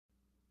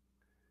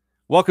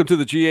Welcome to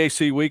the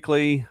GAC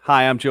Weekly.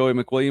 Hi, I'm Joey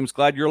McWilliams.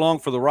 Glad you're along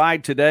for the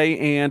ride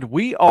today. And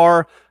we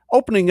are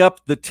opening up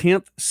the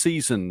 10th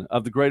season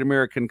of the Great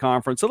American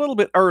Conference, a little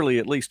bit early,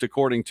 at least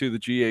according to the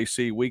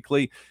GAC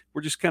Weekly.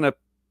 We're just kind of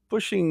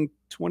pushing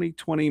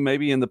 2020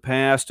 maybe in the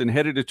past and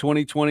headed to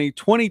 2020,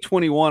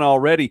 2021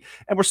 already.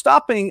 And we're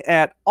stopping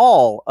at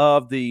all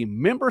of the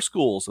member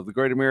schools of the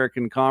Great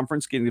American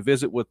Conference, getting to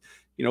visit with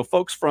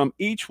folks from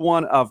each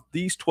one of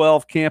these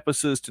 12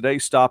 campuses.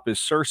 Today's stop is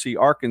Searcy,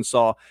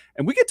 Arkansas.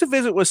 And we get to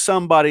visit with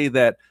somebody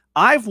that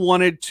I've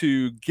wanted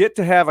to get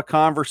to have a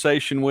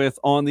conversation with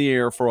on the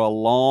air for a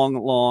long,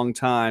 long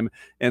time.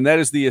 And that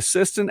is the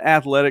Assistant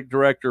Athletic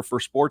Director for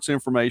Sports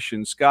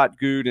Information, Scott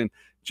Goode. And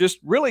just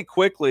really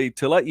quickly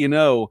to let you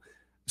know,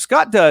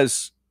 Scott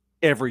does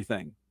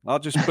everything. I'll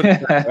just put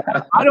it that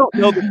way. I don't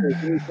know that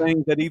there's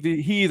anything that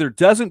he either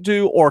doesn't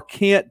do or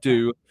can't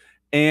do.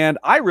 And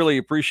I really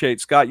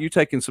appreciate, Scott, you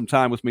taking some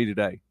time with me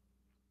today.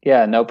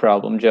 Yeah, no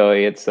problem,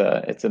 Joey. It's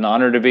an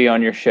honor to be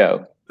on your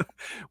show.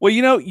 Well,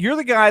 you're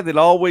the guy that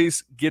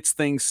always gets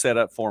things set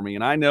up for me.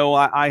 And I know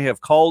I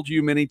have called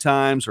you many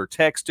times or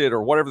texted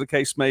or whatever the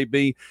case may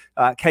be.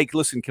 Kate,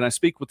 listen, can I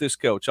speak with this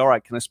coach? All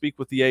right. Can I speak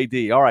with the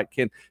AD? All right.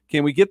 Can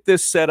we get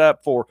this set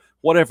up for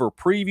whatever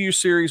preview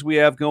series we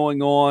have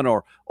going on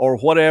or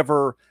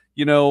whatever,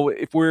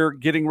 if we're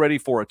getting ready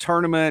for a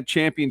tournament,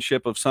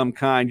 championship of some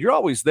kind, you're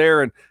always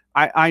there. And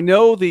I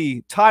know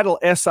the title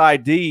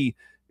SID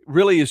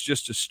really is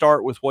just to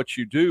start with what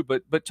you do,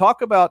 but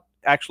talk about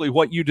actually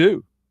what you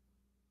do.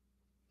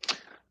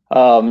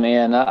 Oh,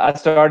 man. I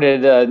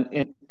started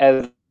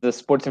as the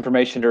sports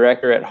information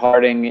director at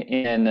Harding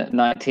in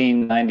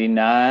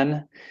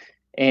 1999,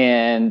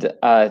 and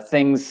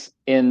things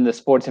in the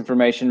sports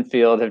information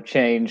field have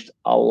changed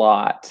a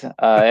lot.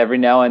 Every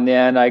now and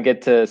then I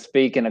get to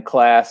speak in a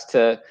class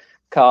to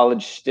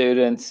college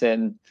students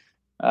and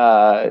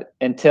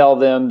tell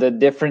them the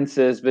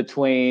differences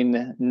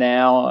between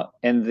now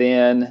and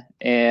then.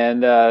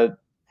 And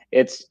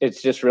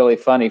it's just really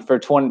funny. For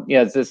 20,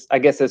 I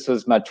guess this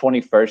was my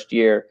 21st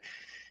year.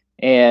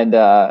 And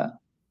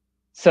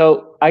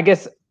so I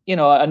guess,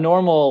 a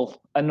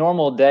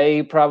normal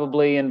day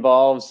probably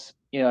involves,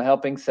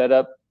 helping set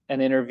up an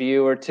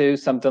interview or two,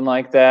 something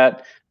like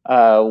that.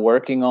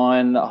 Working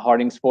on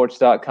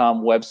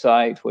hardingsports.com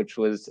website, which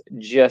was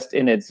just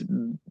in its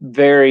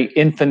very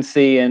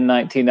infancy in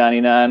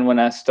 1999 when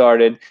I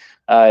started.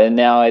 And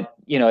now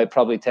it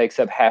probably takes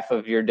up half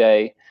of your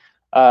day.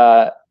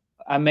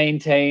 I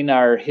maintain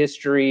our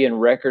history and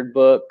record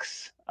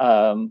books.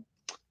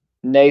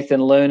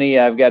 Nathan Looney,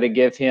 I've got to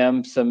give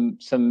him some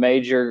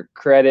major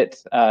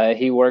credit.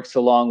 He works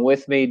along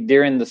with me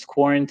during this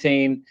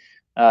quarantine.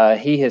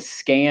 He has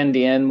scanned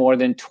in more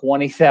than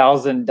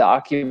 20,000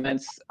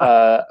 documents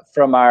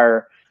from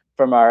our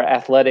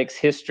athletics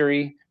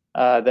history.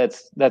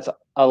 That's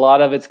a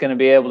lot of it's going to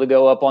be able to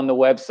go up on the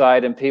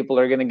website, and people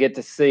are going to get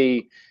to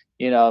see.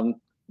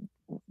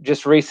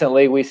 Just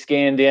recently we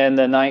scanned in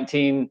the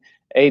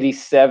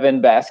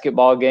 1987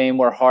 basketball game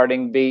where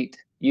Harding beat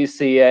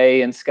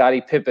UCA and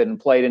Scottie Pippen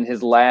played in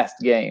his last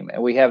game,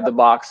 and we have the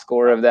box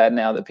score of that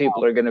now that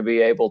people are going to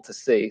be able to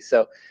see.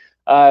 So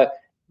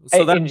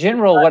in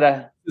general,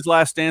 his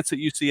last dance at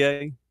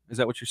UCA, is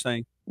that what you're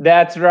saying?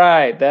 That's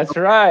right.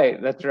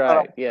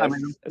 Yes.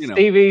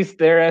 Stevie's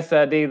their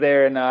SID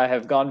there, and I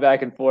have gone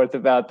back and forth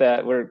about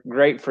that. We're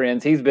great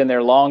friends. He's been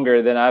there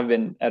longer than I've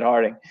been at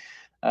Harding.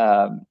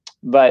 So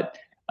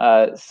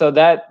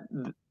that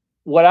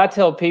what I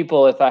tell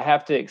people, if I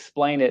have to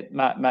explain it,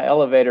 my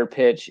elevator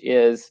pitch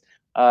is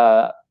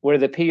we're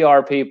the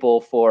PR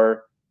people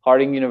for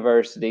Harding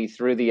University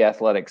through the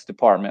athletics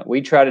department.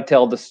 We try to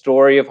tell the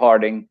story of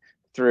Harding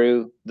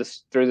through the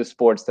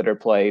sports that are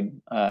played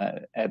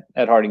at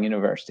Harding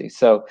University.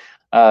 So,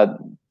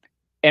 and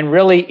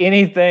really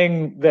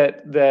anything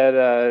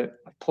that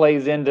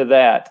plays into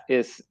that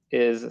is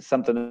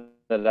something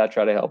that I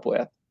try to help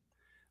with.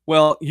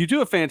 Well, you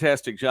do a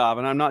fantastic job,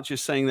 and I'm not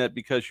just saying that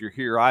because you're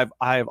here. I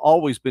have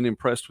always been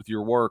impressed with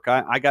your work.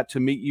 I got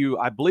to meet you,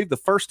 I believe the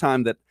first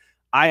time that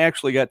I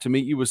actually got to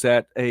meet you was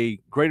at a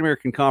Great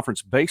American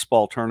Conference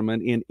baseball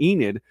tournament in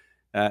Enid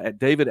at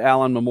David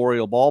Allen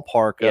Memorial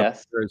Ballpark.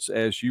 Yes.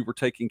 As you were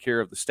taking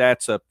care of the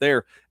stats up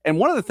there. And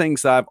one of the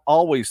things I've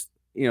always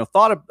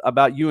thought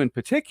about you in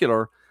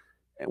particular,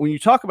 when you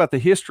talk about the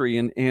history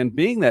and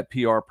being that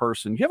PR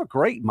person, you have a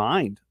great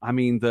mind. I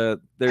mean,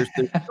 there's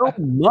so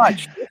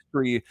much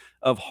history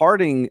of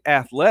Harding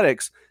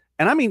athletics.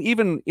 And I mean,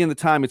 even in the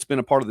time it's been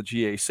a part of the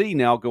GAC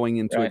now going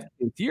into its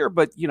 10th year,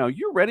 but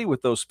you're ready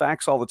with those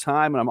facts all the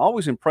time. And I'm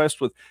always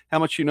impressed with how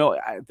much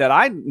that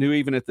I knew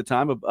even at the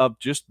time of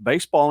just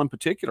baseball in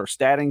particular,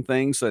 statting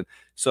things. And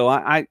so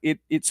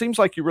it seems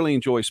like you really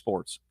enjoy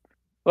sports.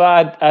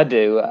 Well, I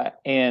do.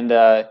 And,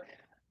 I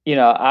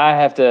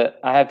have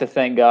to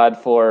thank God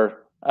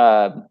for,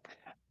 I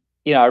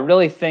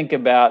really think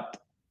about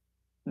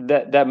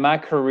that my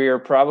career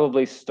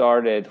probably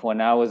started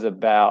when I was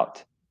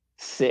about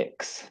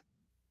 6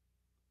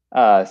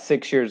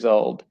 years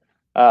old.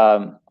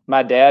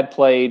 My dad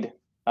played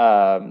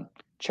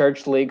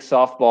church league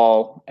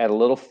softball at a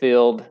little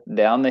field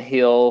down the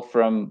hill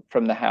from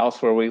the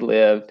house where we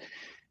lived.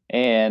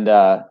 And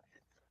I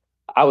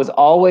was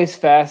always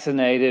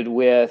fascinated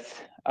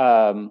with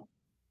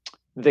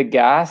the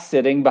guy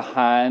sitting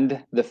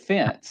behind the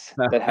fence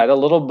that had a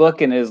little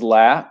book in his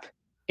lap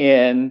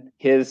in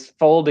his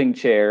folding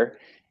chair,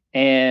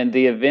 and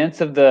the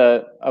events of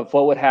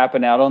what would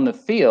happen out on the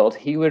field,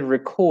 he would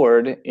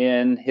record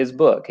in his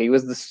book. He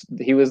was the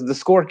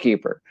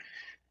scorekeeper.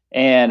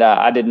 And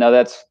I didn't know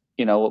that's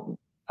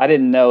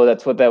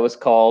what that was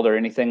called or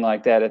anything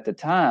like that at the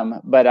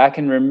time. But I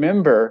can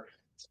remember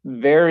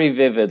very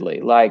vividly,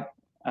 like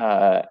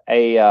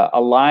a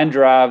line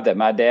drive that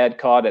my dad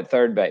caught at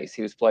third base.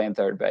 He was playing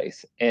third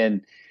base,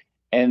 and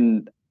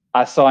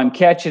I saw him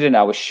catch it, and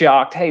I was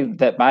shocked, hey,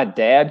 that my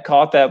dad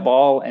caught that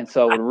ball. And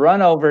so I would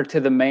run over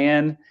to the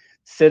man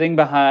sitting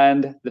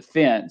behind the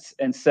fence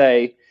and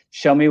say,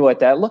 show me what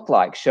that looked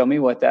like. Show me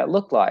what that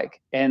looked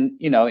like. And,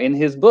 in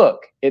his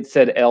book, it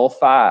said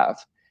L5.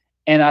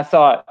 And I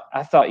thought,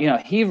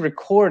 he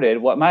recorded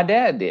what my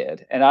dad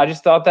did. And I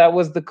just thought that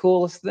was the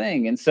coolest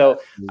thing. And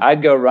so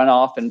I'd go run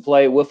off and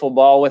play wiffle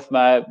ball with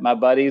my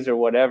buddies or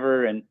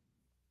whatever. And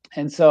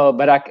so,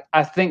 but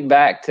I think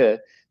back to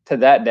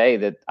that day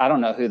that I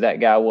don't know who that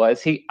guy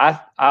was. I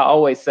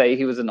always say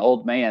he was an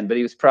old man, but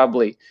he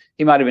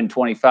might have been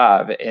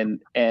 25,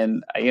 and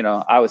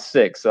I was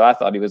 6, so I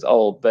thought he was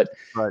old. But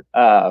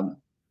right.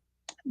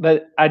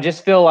 But I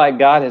just feel like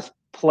God has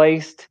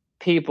placed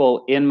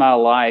people in my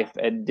life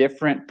at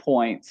different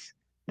points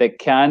that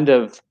kind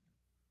of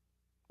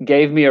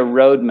gave me a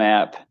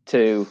roadmap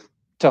to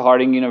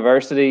Harding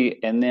University,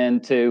 and then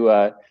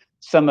to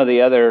some of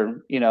the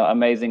other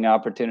amazing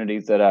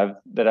opportunities that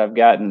I've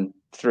gotten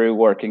through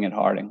working at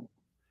Harding.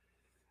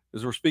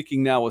 As we're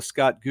speaking now with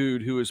Scott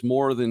Goode, who is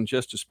more than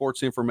just a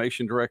sports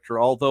information director,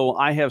 although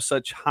I have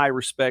such high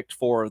respect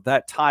for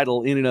that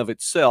title in and of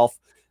itself,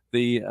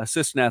 the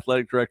assistant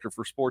athletic director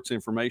for sports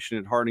information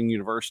at Harding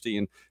University.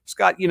 And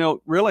Scott,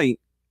 really,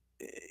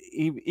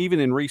 even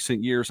in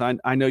recent years,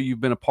 I know you've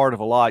been a part of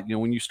a lot.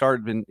 When you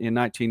started in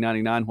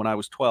 1999, when I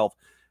was 12.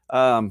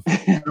 I'm sorry,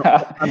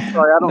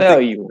 I don't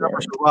think the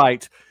numbers are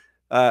right.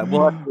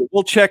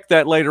 We'll check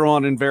that later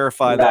on and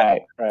verify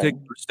that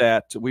particular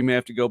stat. We may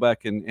have to go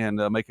back and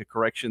make a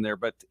correction there.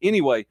 But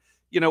anyway,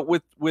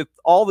 with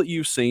all that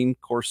you've seen,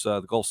 of course,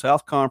 the Gulf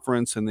South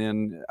Conference, and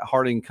then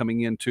Harding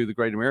coming into the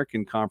Great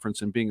American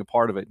Conference and being a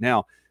part of it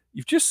now,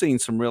 you've just seen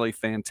some really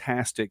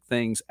fantastic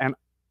things. And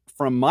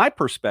from my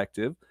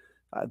perspective,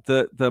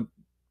 the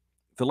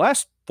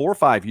last 4 or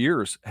 5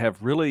 years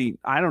have really,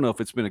 I don't know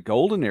if it's been a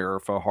golden era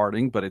for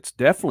Harding, but it's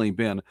definitely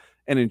been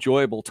an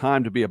enjoyable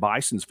time to be a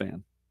Bisons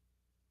fan.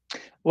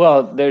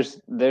 Well,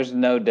 there's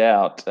no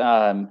doubt.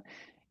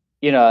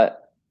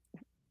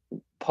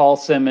 Paul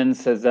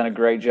Simmons has done a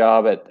great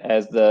job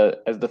as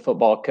the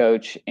football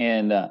coach,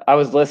 and I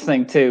was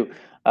listening to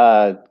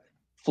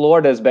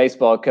Florida's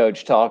baseball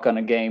coach talk on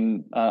a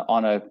game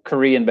on a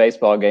Korean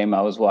baseball game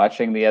I was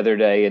watching the other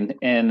day, and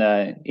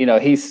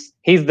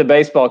he's the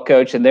baseball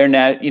coach, and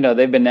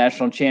they've been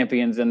national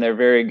champions and they're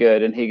very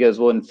good, and he goes,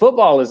 well, when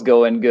football is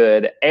going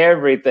good,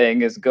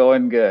 everything is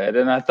going good.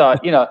 And I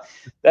thought,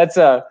 that's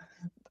that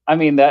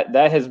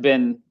has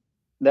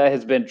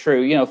been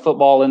true.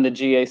 Football in the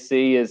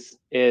GAC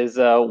is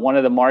one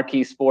of the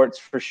marquee sports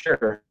for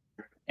sure,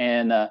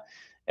 and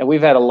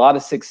we've had a lot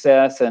of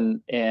success,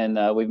 and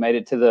we've made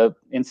it to the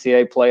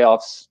NCAA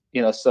playoffs,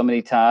 so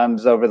many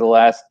times over the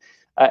last.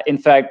 In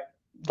fact,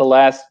 the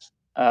last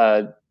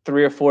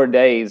 3 or 4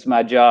 days,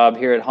 my job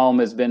here at home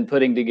has been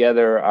putting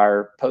together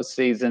our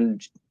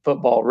postseason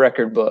football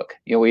record book.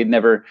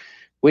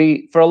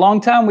 For a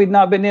long time, we'd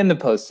not been in the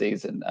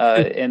postseason,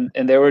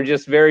 and there were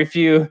just very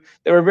few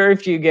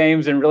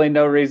games and really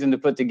no reason to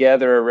put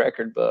together a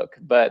record book.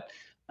 But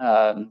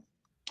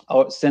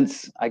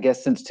since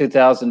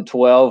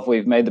 2012,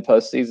 we've made the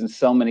postseason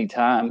so many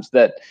times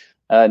that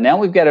now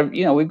we've got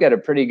a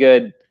pretty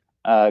good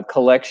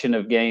collection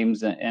of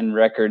games and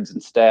records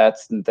and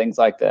stats and things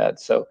like that.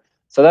 So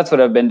that's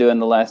what I've been doing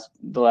the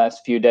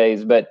last few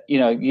days. But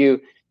you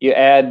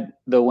add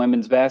the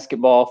women's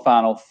basketball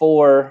Final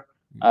Four.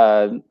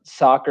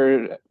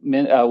 Soccer,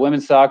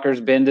 women's soccer's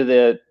been to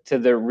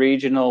the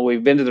regional.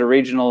 We've been to the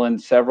regional in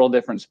several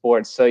different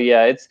sports. So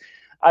yeah,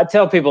 I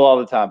tell people all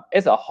the time,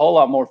 it's a whole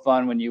lot more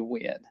fun when you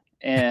win.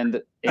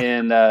 And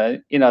like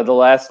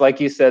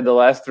you said, the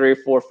last 3 or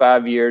 4 or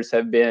 5 years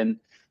have been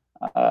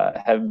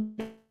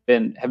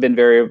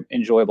very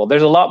enjoyable.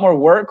 There's a lot more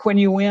work when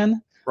you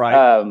win,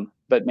 right?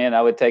 But man,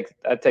 I'd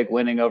take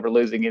winning over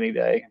losing any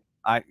day.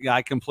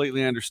 I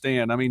completely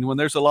understand. I mean, when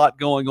there's a lot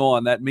going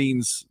on, that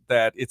means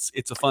that it's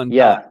a fun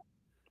time.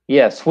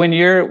 Yes. When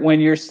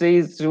your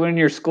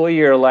school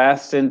year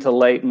lasts into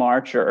late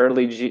March or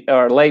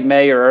late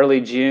May or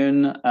early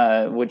June,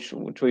 which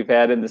we've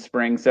had in the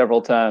spring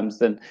several times,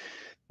 then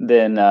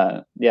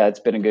it's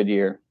been a good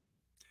year.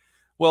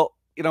 Well,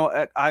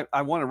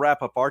 I want to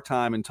wrap up our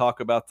time and talk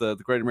about the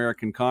Great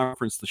American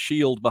Conference. The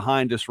shield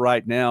behind us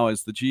right now,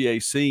 as the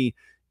GAC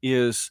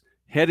is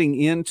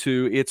heading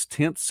into its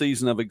 10th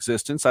season of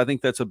existence. I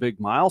think that's a big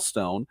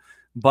milestone.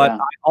 But Yeah.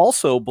 I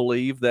also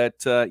believe that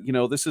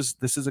this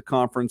is a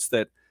conference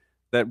that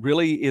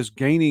really is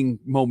gaining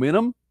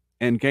momentum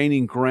and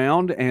gaining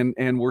ground,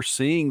 and we're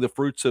seeing the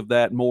fruits of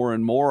that more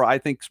and more. I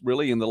think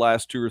really in the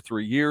last 2 or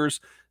 3 years,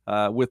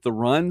 with the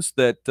runs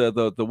that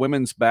the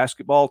women's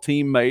basketball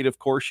team made. Of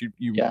course,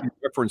 you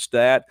referenced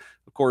that.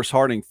 Of course,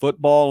 Harding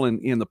football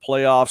in the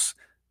playoffs.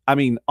 I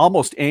mean,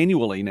 almost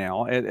annually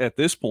now at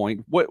this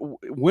point.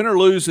 Win or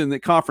lose in the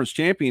conference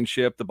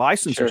championship, the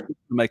Bisons are supposed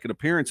to make an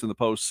appearance in the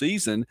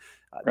postseason.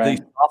 Right.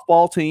 The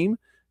softball team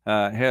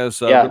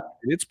has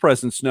its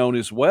presence known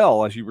as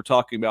well, as you were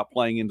talking about,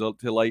 playing into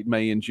late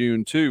May and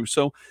June too.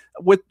 So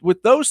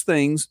with those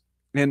things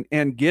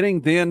and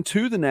getting then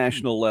to the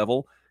national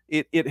level,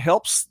 it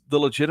helps the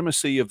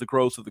legitimacy of the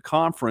growth of the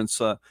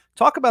conference.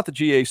 Talk about the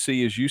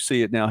GAC as you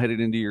see it now headed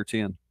into year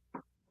 10.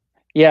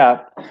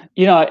 Yeah,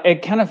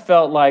 it kind of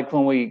felt like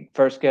when we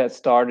first got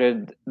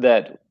started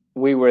that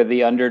we were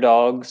the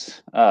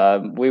underdogs.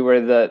 We were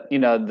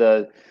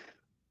the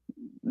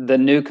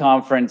new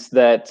conference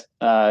that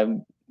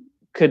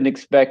couldn't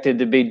expect it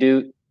to be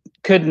you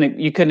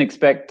couldn't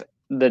expect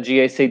the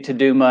GAC to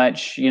do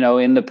much,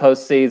 in the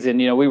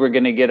postseason. We were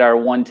going to get our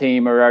one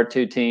team or our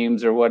two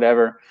teams or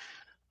whatever.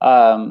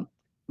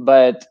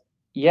 But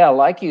yeah,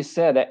 like you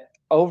said,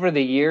 over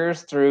the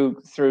years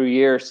through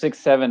year 6,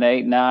 7,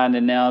 8, 9,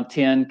 and now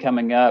 10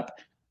 coming up,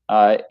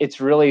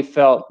 it's really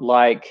felt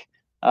like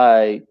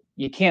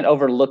you can't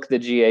overlook the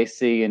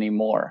GAC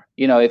anymore.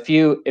 If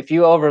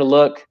you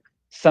overlook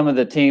some of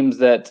the teams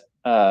that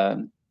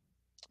are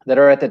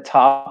at the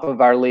top of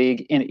our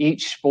league in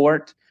each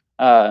sport,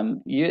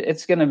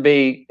 it's going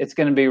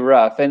to be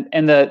rough.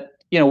 And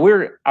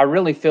I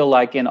really feel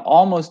like in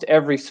almost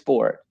every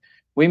sport,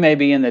 we may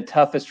be in the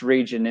toughest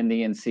region in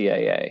the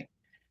NCAA.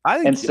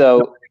 I think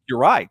you're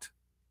right.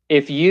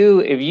 If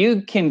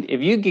you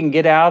can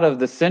get out of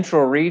the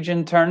Central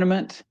Region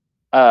tournament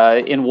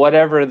in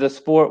whatever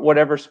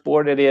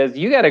sport it is,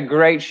 you got a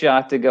great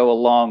shot to go a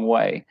long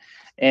way.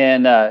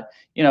 And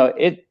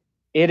it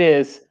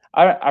is.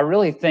 I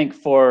really think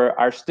for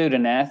our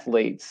student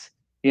athletes,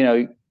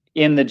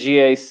 in the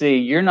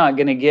GAC, you're not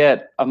going to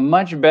get a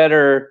much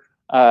better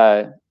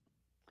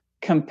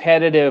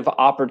competitive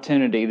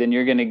opportunity than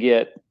you're going to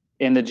get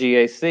in the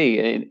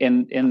GAC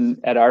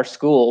in at our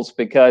schools,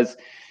 because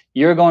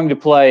you're going to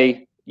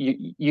play.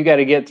 You got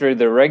to get through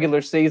the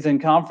regular season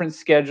conference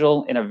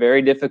schedule in a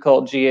very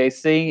difficult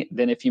GAC.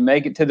 Then if you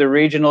make it to the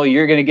regional,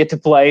 you're going to get to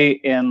play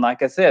in,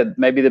 like I said,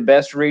 maybe the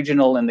best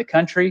regional in the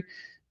country.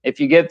 If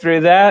you get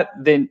through that,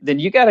 then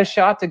you got a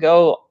shot to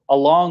go a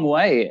long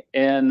way.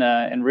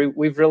 And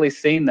we've really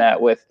seen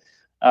that with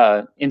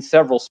in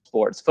several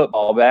sports: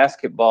 football,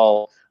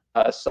 basketball,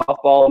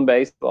 softball, and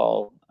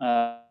baseball.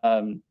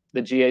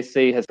 The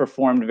GAC has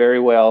performed very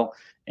well,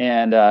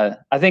 and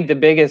I think the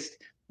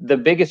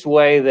biggest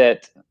way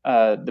that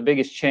the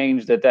biggest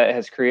change that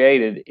has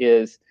created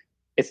is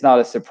it's not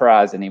a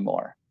surprise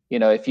anymore.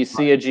 If you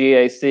see a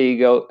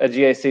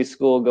GAC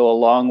school go a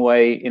long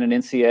way in an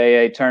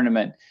NCAA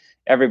tournament,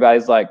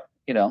 everybody's like,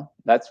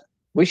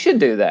 we should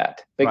do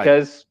that,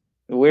 because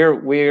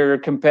we're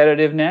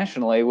competitive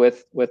nationally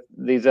with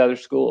these other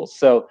schools.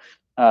 So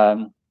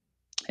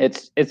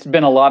it's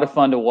been a lot of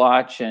fun to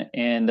watch,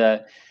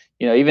 and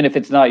even if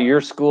it's not your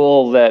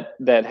school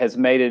that has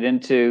made it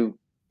into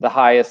the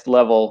highest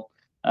level,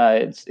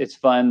 it's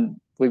fun.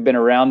 We've been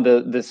around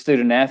the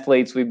student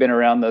athletes, we've been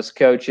around those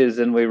coaches,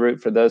 and we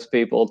root for those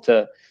people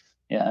to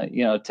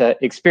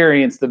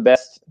experience to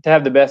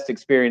have the best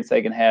experience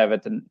they can have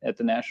at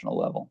the national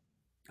level.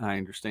 I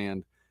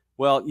understand.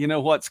 Well, you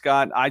know what,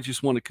 Scott, I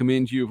just want to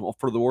commend you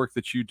for the work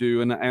that you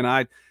do. And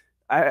I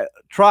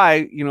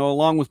try,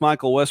 along with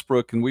Michael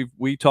Westbrook, and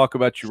we talk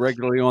about you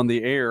regularly on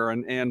the air,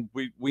 and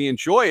we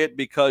enjoy it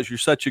because you're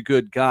such a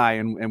good guy,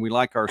 and we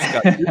like our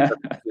Scott.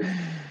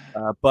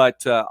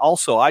 But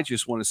also, I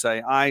just want to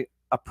say I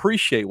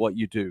appreciate what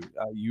you do.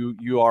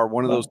 You are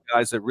one of those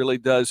guys that really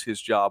does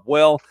his job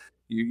well.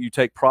 You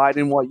take pride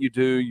in what you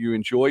do. You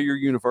enjoy your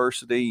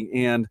university,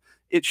 and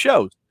it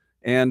shows.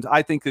 And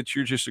I think that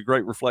you're just a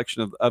great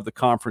reflection of the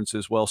conference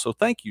as well. So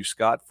thank you,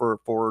 Scott,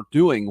 for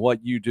doing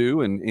what you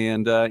do and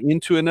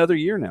into another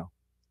year now.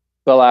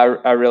 Well,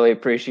 I really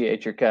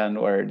appreciate your kind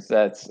words.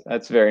 That's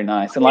very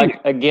nice. And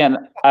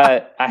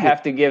I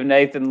have to give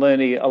Nathan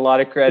Looney a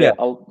lot of credit.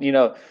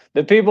 Yeah.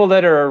 The people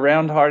that are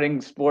around Harding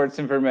Sports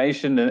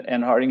Information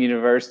and Harding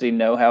University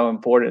know how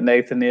important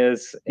Nathan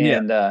is.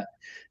 And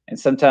and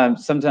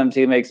sometimes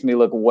he makes me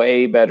look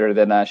way better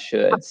than I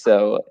should.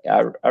 So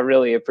I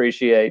really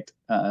appreciate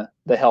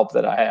the help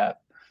that I have.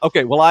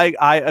 Okay, well,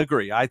 I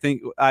agree. I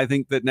think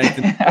that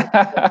Nathan.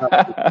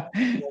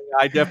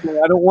 I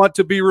don't want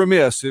to be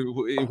remiss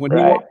when he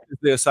watches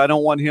this. I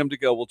don't want him to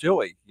go, well,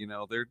 Joey,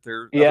 they're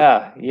too.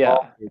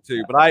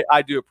 But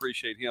I do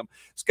appreciate him.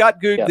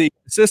 Scott Goode, the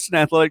Assistant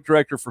Athletic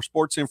Director for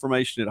Sports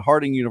Information at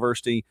Harding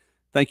University.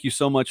 Thank you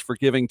so much for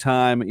giving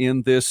time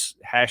in this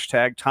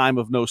hashtag Time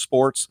of No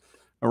Sports.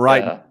 All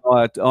right,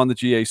 on the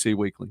GAC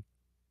Weekly.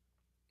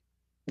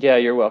 Yeah,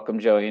 you're welcome,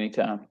 Joey,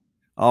 anytime.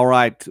 All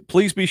right.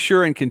 Please be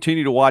sure and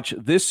continue to watch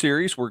this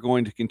series. We're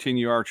going to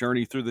continue our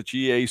journey through the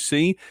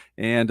GAC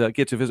and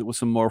get to visit with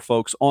some more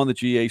folks on the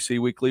GAC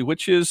Weekly,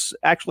 which is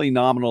actually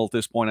nominal at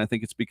this point. I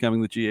think it's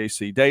becoming the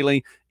GAC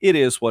Daily. It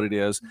is what it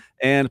is.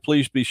 And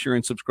please be sure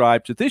and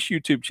subscribe to this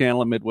YouTube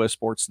channel at Midwest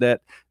Sports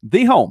Net,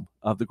 the home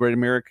of the Great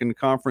American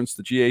Conference,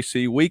 the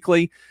GAC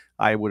Weekly.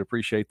 I would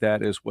appreciate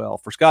that as well.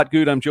 For Scott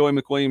Goode, I'm Joey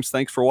McWilliams.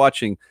 Thanks for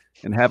watching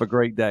and have a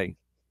great day.